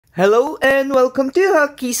Hello and welcome to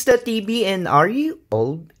Hakista TV. And are you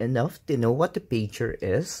old enough to know what a pager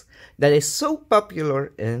is? That is so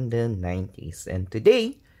popular in the 90s. And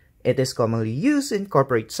today, it is commonly used in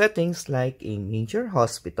corporate settings like a major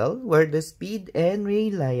hospital where the speed and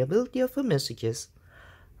reliability of the messages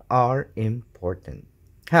are important.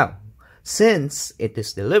 How? Since it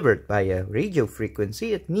is delivered by a radio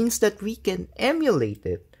frequency, it means that we can emulate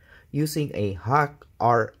it using a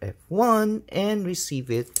HackRFOne and receive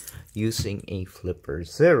it using a flipper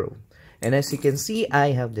 0. And as you can see,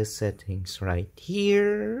 I have the settings right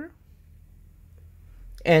here.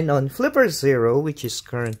 And on flipper 0, which is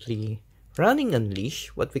currently running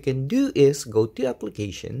unleashed, what we can do is go to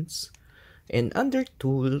applications, and under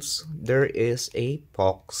tools, there is a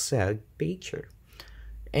POCSAG pager.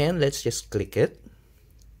 And let's just click it.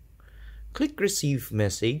 Click receive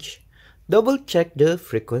message. Double check the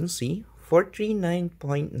frequency,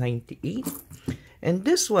 439.98, and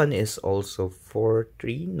this one is also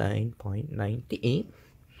 439.98.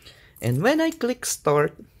 And when I click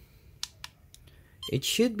start, it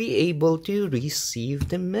should be able to receive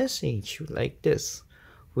the message like this,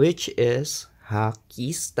 which is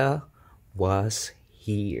Hakista was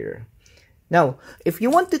here. Now, if you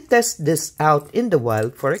want to test this out in the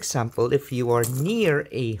wild, for example, if you are near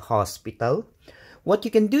a hospital, what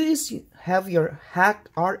you can do is have your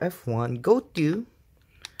HackRFOne go to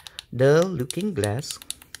the looking glass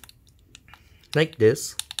like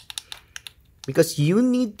this, because you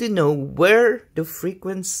need to know where the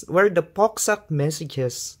frequency, where the POCSAG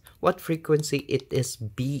messages, what frequency it is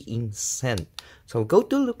being sent. So go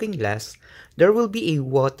to looking glass, there will be a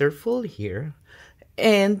waterfall here,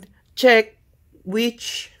 and check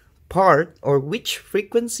which part or which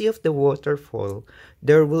frequency of the waterfall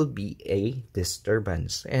there will be a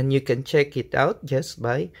disturbance. And you can check it out just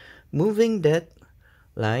by moving that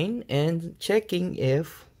line and checking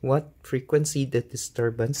if what frequency the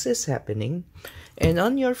disturbance is happening. And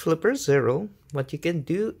on your flipper 0, what you can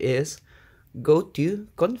do is go to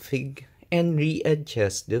config and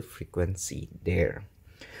readjust the frequency there.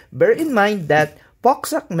 Bear in mind that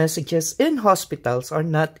POCSAG messages in hospitals are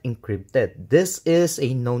not encrypted. This is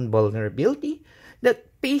a known vulnerability that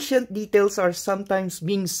patient details are sometimes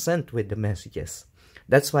being sent with the messages.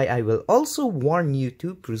 That's why I will also warn you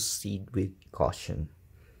to proceed with caution.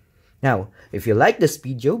 Now, if you like this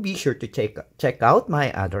video, be sure to check out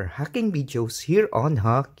my other hacking videos here on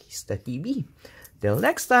Hakista TV. Till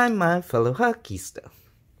next time, my fellow Hakista.